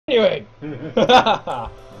Anyway.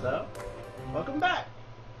 So, welcome back.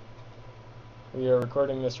 We are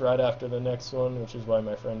recording this right after the next one, which is why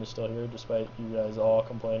my friend is still here, despite you guys all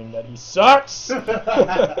complaining that he sucks!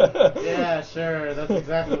 Yeah, sure, that's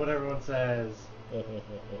exactly what everyone says.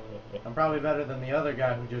 I'm probably better than the other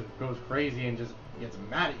guy who just goes crazy and just gets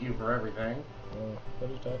mad at you for everything. Oh, what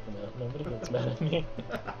are you talking about? Nobody gets mad at me.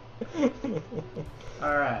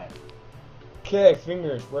 Alright. Okay,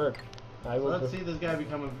 fingers, work. So let's see this guy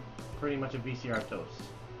become pretty much a VCR toast.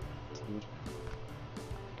 Dude.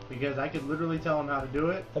 Because I could literally tell him how to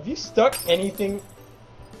do it. Have you stuck anything?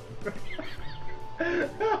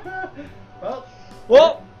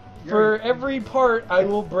 Well, for every part, I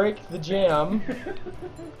will break the jam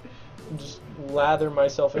and just lather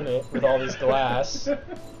myself in it with all this glass.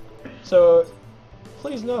 So,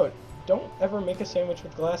 please note, don't ever make a sandwich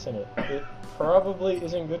with glass in it. It probably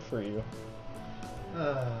isn't good for you.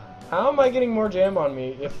 How am I getting more jam on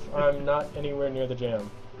me if I'm not anywhere near the jam?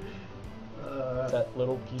 That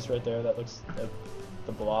little piece right there that looks like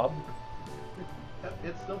the blob.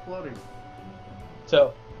 It's still floating.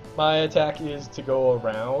 So, my attack is to go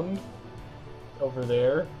around over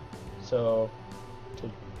there. So,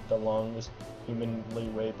 take the longest humanly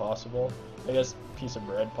way possible. I guess piece of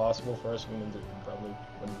bread possible for us humans. It probably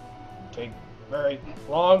wouldn't take very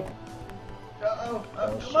long. Oh,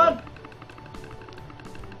 come shit. on!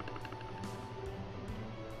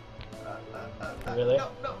 Really? No!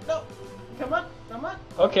 Come on!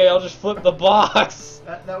 Okay, I'll just flip the box.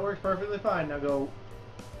 That works perfectly fine. Now go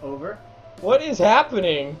over. What is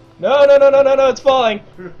happening? No, it's falling.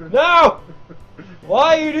 No!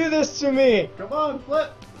 Why you do this to me? Come on,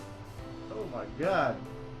 flip! Oh my god.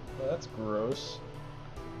 Well, that's gross.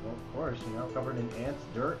 Well, of course, you know, covered in ants,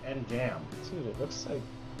 dirt, and jam. Dude, it looks like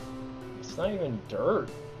it's not even dirt.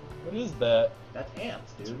 What is that? That's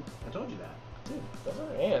ants, dude. I told you that. Dude, those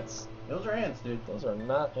are ants. Those are ants, dude. Those are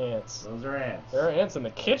not ants. Those are ants. There are ants in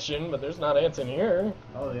the kitchen, but there's not ants in here.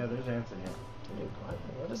 Oh yeah, there's ants in here. Dude,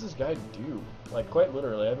 what does this guy do? Like, quite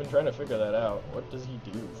literally, I've been trying to figure that out. What does he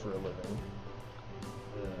do for a living?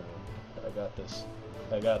 I got this.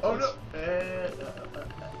 I got this. Oh no! Okay,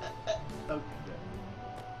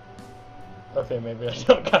 good. Okay, maybe I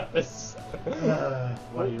don't got this.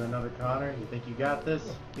 What are you, another Connor? You think you got this?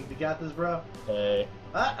 Think you got this, bro? Hey.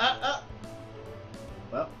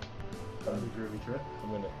 Well, that was a groovy trip.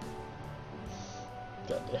 I'm gonna...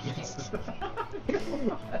 God damn it.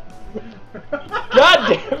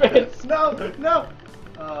 God damn it! No!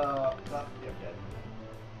 Well, you're dead.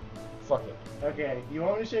 Fuck it. Okay, you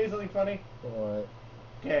want me to show you something funny? What?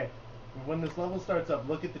 Okay, when this level starts up,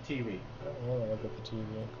 look at the TV. I don't wanna look at the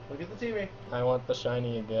TV. Look at the TV. I want the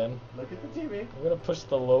shiny again. Look at the TV. I'm gonna push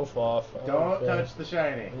the loaf off. I Don't care. touch the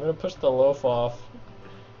shiny. I'm gonna push the loaf off.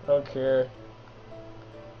 I don't care.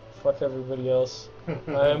 Fuck everybody else.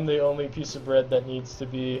 I am the only piece of bread that needs to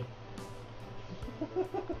be.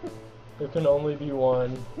 There can only be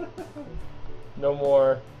one. No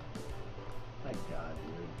more. My god,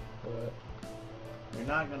 dude. What? You're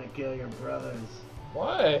not gonna kill your brothers.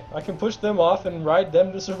 Why? I can push them off and ride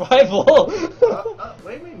them to survival.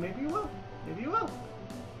 Wait, maybe you will. Maybe you will.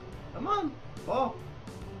 Come on. Fall.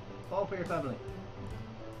 Fall for your family.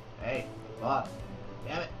 Hey, fall.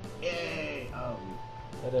 Damn it. Yay. Oh,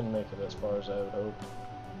 I didn't make it as far as I would hope.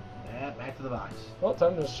 yeah, back to the box. Well,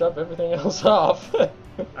 time to shove everything else off.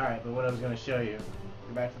 Alright, but what I was going to show you.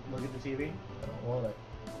 Go back to look at the TV. I don't want it.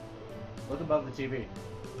 Look above the TV.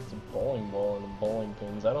 It's a bowling ball and bowling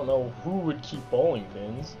pins. I don't know who would keep bowling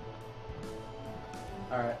pins.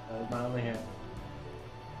 Alright, that was my only hint.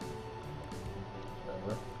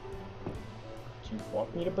 Whatever. Do you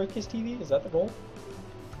want me to break his TV? Is that the goal?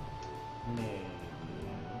 Maybe.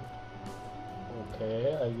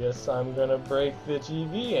 Okay, I guess I'm gonna break the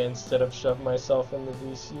TV instead of shove myself in the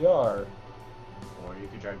VCR. Or you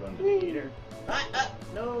could try going to the heater.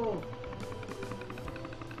 No!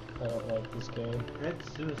 I don't like this game.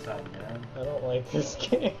 It's suicide, man. I don't like this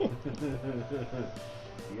game.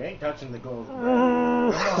 You ain't touching the gold. Come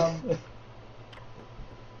on.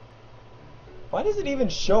 Why does it even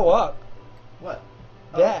show up? What?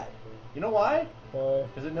 That. You know why? Why?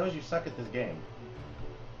 Because it knows you suck at this game.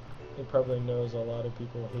 It probably knows a lot of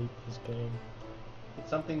people hate this game. It's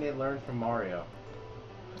something they learned from Mario.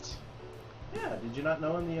 What? Yeah, did you not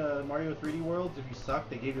know in the Mario 3D worlds, if you sucked,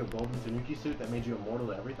 they gave you a golden Tanuki suit that made you immortal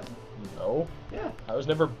to everything? No. Yeah. I was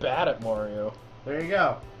never bad at Mario. There you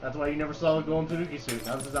go. That's why you never saw the golden Tanuki suit.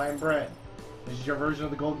 Now this is Iron Bread. This is your version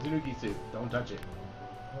of the golden Tanuki suit. Don't touch it.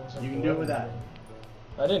 You can do it with that.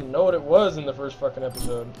 I didn't know what it was in the first fucking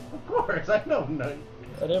episode. Of course, I know. No.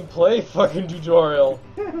 I didn't play fucking tutorial.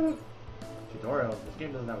 Tutorial. This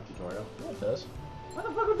game doesn't have a tutorial. Yeah, it does. Why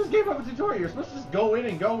the fuck would this game have a tutorial? You're supposed to just go in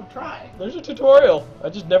and go try. There's a tutorial. I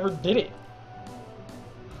just never did it.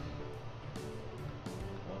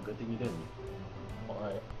 Well, good thing you didn't.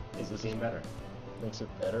 Why? Makes the game better. Makes it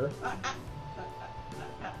better?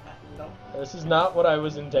 No. This is not what I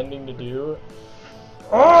was intending to do.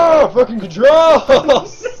 Oh, fucking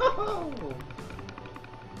controls! No!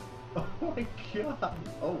 Oh my god.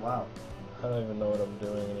 Oh wow. I don't even know what I'm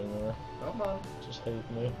doing anymore. Come on. Just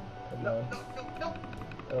hate me. Come No, on. no, no, no.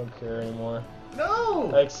 I don't care anymore.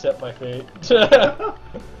 No! I accept my fate.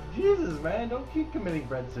 Jesus, man, don't keep committing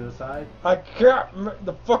bread suicide. I can't.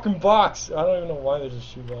 The fucking box. I don't even know why there's a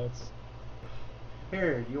shoebox.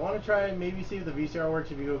 Here, do you want to try and maybe see if the VCR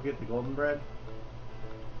works if you go get the golden bread?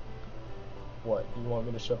 What? You want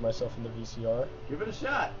me to shove myself in the VCR? Give it a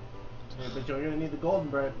shot. But you're gonna need the golden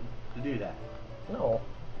bread to do that. No.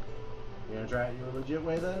 You gonna try it your legit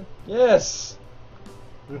way then? Yes.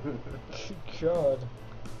 God.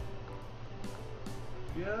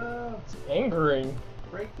 Yeah. It's angering.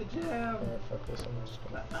 Break the jam. Alright, fuck this. I'm just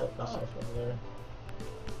gonna fuck myself over there.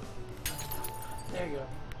 There you go.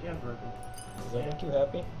 Jam's broken. Does that make you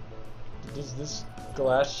happy? Is this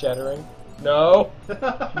glass shattering? No!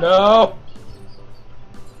 No!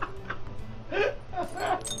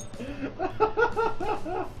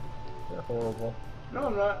 You're horrible. No,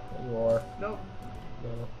 I'm not. You are. Nope. No.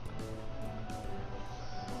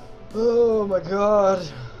 Oh my god.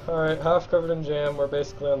 Alright, half covered in jam. We're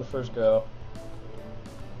basically on the first go.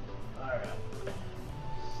 Alright.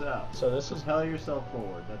 So this is... Propel yourself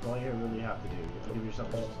forward. That's all you really have to do. You have to give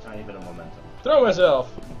yourself just a tiny bit of momentum. Throw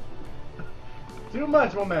myself! Too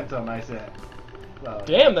much momentum, I said. Well,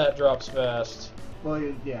 Damn, that drops fast. well,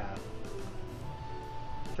 yeah.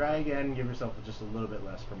 Try again and give yourself just a little bit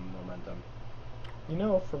less from momentum. You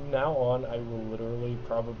know, from now on, I will literally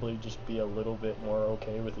probably just be a little bit more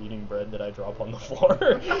okay with eating bread that I drop on the floor.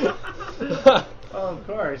 Oh, of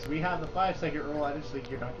course. We have the 5-second rule. I just think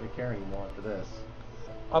you're not going to care anymore after this.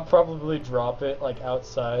 I'll probably drop it, like,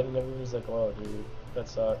 outside, and everybody's like, "Whoa, dude, that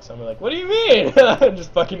sucks." I'm like, "What do you mean?" And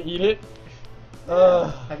just fucking eat it.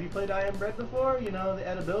 Have you played I Am Bread before? You know, the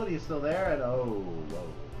edibility is still there, and oh, whoa, whoa.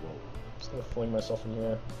 I'm just gonna fling myself in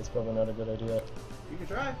here. That's probably not a good idea. You can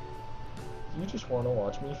try. You just want to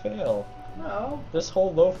watch me fail. No. This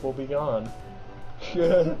whole loaf will be gone. He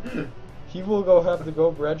will have to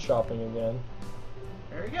go bread shopping again.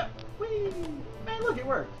 There you go. Whee! Man, look, it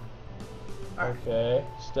worked. Alright. Okay,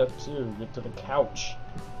 step 2, get to the couch.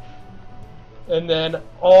 And then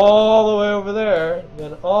all the way over there,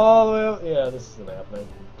 then all the way over... Yeah, this isn't happening.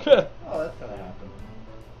 Oh, that's gonna happen.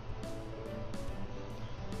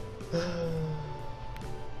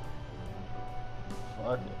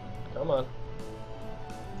 Fuck it. Come on.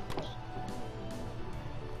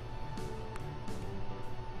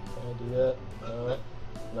 Can I do that? No.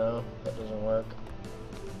 No, that doesn't work.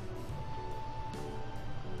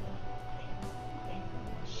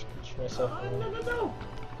 Scooch myself in. No, no, no!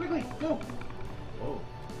 Quickly, go! Whoa.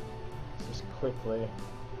 Just quickly.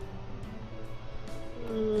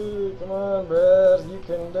 Ooh, come on, Brad, you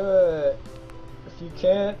can do it. If you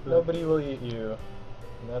can't, nobody will eat you.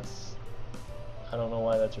 And that's... I don't know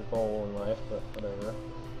why that's your goal in life, but whatever.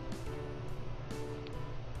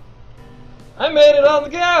 I made it on the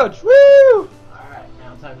couch! Woo! Alright,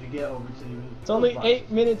 now time to get over to the... It's only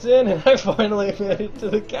 8 minutes in and I finally made it to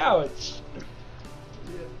the couch.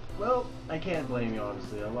 Yeah. Well, I can't blame you,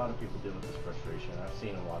 honestly. A lot of people deal with this frustration. I've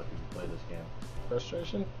seen a lot of people play this game.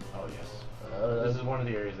 Frustration? Oh, yes. This is one of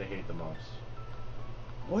the areas they hate the most.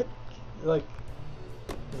 What? Like,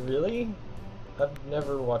 really? I've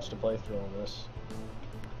never watched a playthrough on this.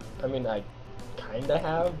 I mean, I kinda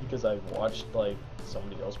have, because I watched, like,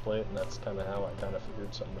 somebody else play it, and that's kinda how I kinda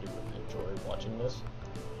figured somebody would enjoy watching this.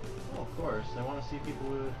 Well, of course. They want to see people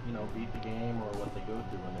who, you know, beat the game or what they go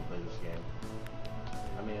through when they play this game.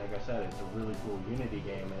 I mean, like I said, it's a really cool Unity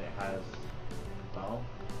game, and it has, well,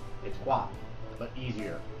 it's QWOP, but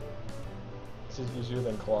easier. This is easier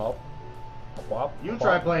than co-op. Co-op? You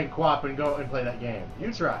try playing QWOP and go and play that game.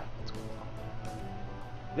 You try.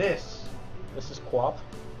 This. This is co-op?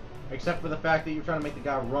 Except for the fact that you're trying to make the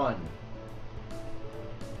guy run.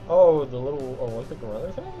 Oh, the little Olympic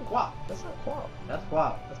runner thing? QWOP. That's not co-op. That's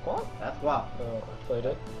QWOP. That's co-op? That's QWOP. Oh, I played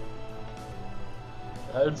it.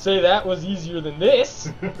 I would say that was easier than this.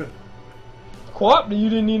 Co-op, you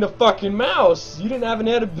didn't need a fucking mouse. You didn't have an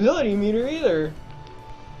edibility meter either.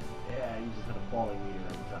 Yeah, you just hit a falling meter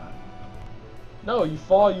every time. No, you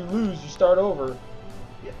fall, you lose, you start over.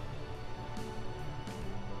 Yeah.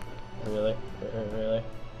 Really? Really?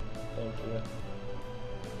 Thank you. Alright,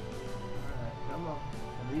 come on.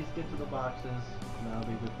 At least get to the boxes, and that'll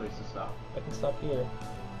be a good place to stop. I can stop here.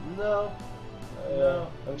 No. No.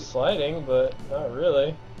 I'm sliding, but not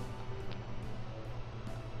really.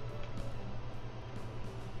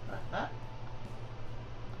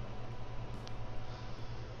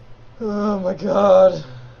 Oh my god.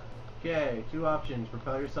 Okay, 2 options.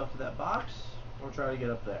 Propel yourself to that box, or try to get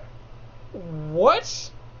up there.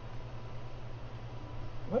 What?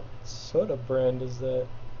 What soda brand is that?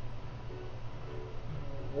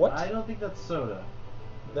 What? I don't think that's soda.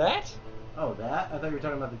 That? Oh, that? I thought you were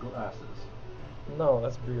talking about the glasses. No,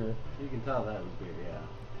 that's beer. You can tell that was beer, yeah.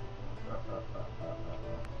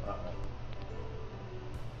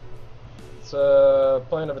 It's a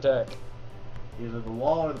plan of attack. Either the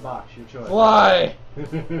wall or the box, your choice. Fly!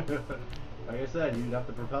 Like I said, you'd have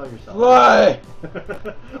to propel yourself. Fly!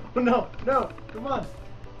 Oh no, no, come on.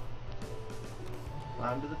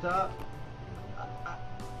 Climb to the top.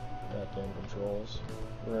 Goddamn controls.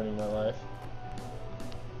 Ruining my life.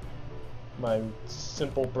 My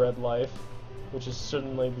simple bread life, which has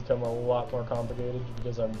suddenly become a lot more complicated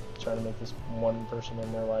because I'm trying to make this one person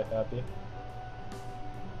in their life happy.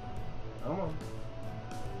 Come on.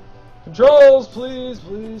 Controls, please,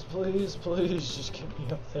 please, please, please, just get me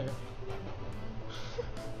up there.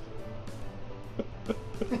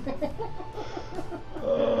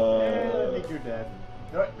 I think you're dead.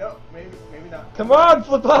 No, no, maybe not. Come on,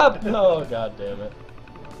 flip up! No, god damn it.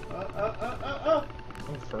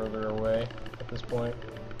 I'm further away at this point.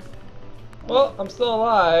 Well, I'm still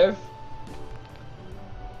alive.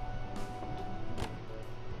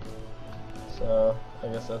 So, I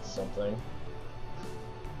guess that's something.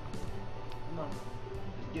 Come on.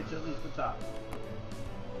 Just get to at least the top.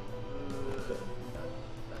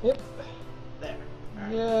 Yep. There.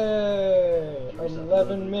 Yay!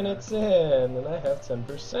 11 minutes in, and I have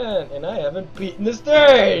 10%, and I haven't beaten the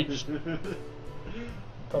stage!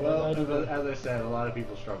 Well, as I said, a lot of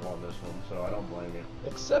people struggle on this one, so I don't blame you.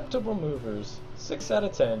 Acceptable movers. 6 out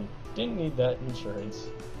of 10. Didn't need that insurance.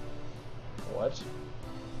 What?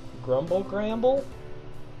 Grumble Gramble?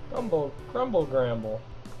 Grumble Gramble.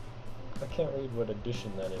 I can't read what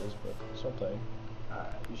edition that is, but something.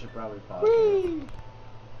 Alright, you should probably pause. Whee!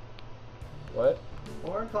 What?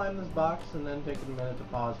 Or climb this box and then take a minute to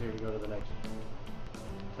pause here to go to the next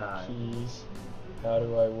time. Keys. How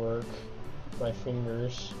do I work my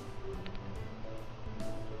fingers?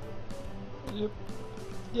 Yep.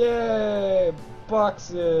 Yay!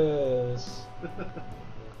 Boxes!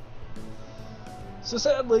 So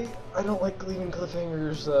sadly, I don't like leaving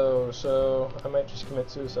cliffhangers though, so I might just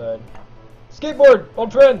commit suicide. Skateboard!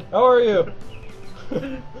 Old friend! How are you?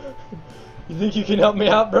 You think you can help me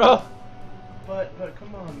out, bro? But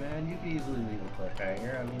come on, man, you can easily leave a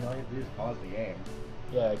cliffhanger. I mean, all you have to do is pause the game.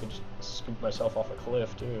 Yeah, I could just scoop myself off a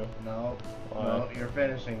cliff, too. No, Why? no, you're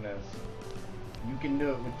finishing this. You can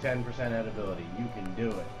do it with 10% edibility. You can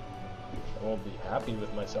do it. I won't be happy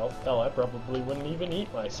with myself. Hell, I probably wouldn't even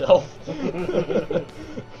eat myself. God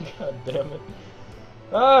damn it.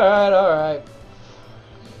 Alright, alright.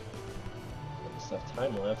 I just have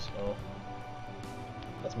time left, so...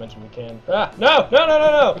 Let's mention we can. Ah! No! No, no,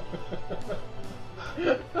 no, no!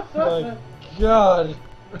 My god!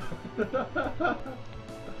 I'm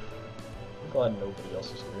glad nobody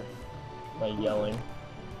else is here. Am I yelling?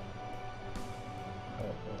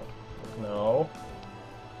 Oh, no.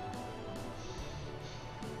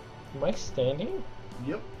 Am I standing?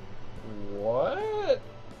 Yep. What?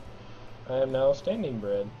 I am now standing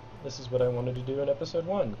bread. This is what I wanted to do in episode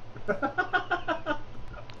 1.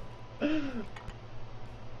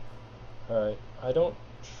 Alright, I don't...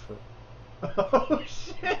 Oh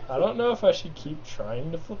shit! I don't know if I should keep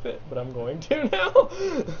trying to flip it, but I'm going to now.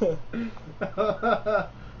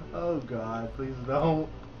 Oh god, please don't.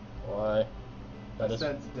 Why? I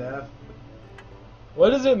sense death. What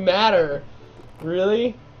does it matter?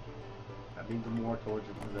 Really? That means more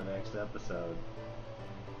torture for the next episode.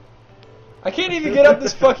 I can't even get up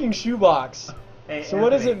this fucking shoebox. Hey, so what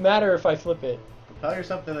does it matter if I flip it? Propel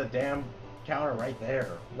yourself to the damn counter right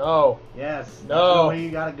there. No. Yes. No. That's the way you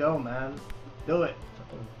gotta go, man. Do it.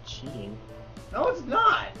 Fucking cheating. No, it's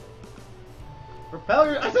not.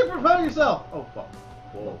 I said propel yourself. Oh fuck.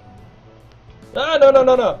 Whoa. Ah, no, no,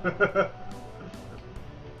 no, no.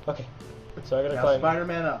 Okay. So I gotta Now climb.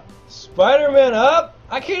 Spider-Man up. Spider-Man up?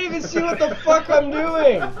 I can't even see what the fuck I'm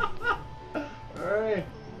doing. Alright.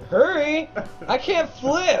 Hurry! I can't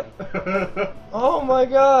flip. Oh my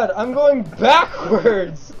god, I'm going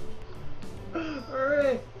backwards.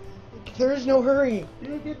 Hurry! There is no hurry.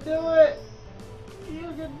 You can do it! You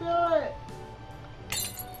can do it!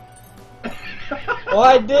 Well,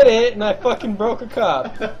 I did it, and I fucking broke a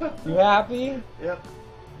cup. You happy? Yep.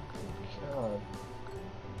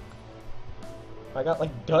 I got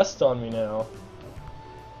like dust on me now.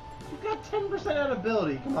 You got 10%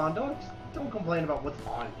 ability. Come on, don't complain about what's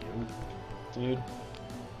on you. Dude,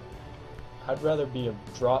 I'd rather be a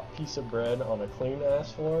drop piece of bread on a clean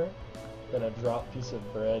ass floor than a drop piece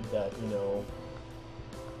of bread that, you know,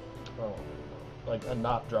 oh, like a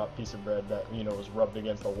not drop piece of bread that, you know, was rubbed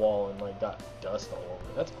against the wall and like got dust all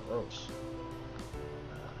over. That's gross.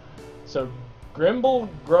 So, Grimble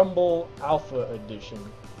Grumble Alpha Edition.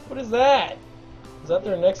 What is that? Is that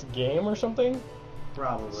their next game or something?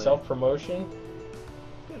 Probably. Self-promotion?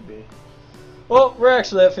 Could be. Well, we're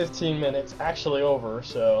actually at 15 minutes, actually over,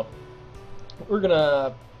 so we're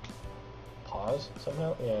gonna pause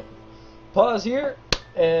somehow? Yeah. Pause here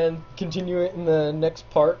and continue it in the next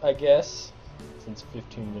part, I guess, since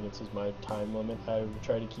 15 minutes is my time limit I would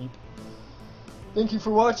try to keep. Thank you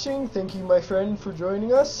for watching. Thank you, my friend, for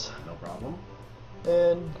joining us. No problem.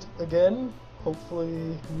 And again,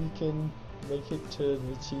 hopefully we can make it to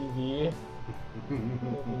the TV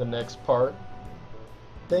in the next part.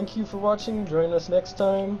 Thank you for watching. Join us next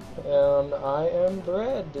time. And I am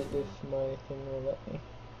Brad, if my thing will let me.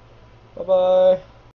 Bye-bye.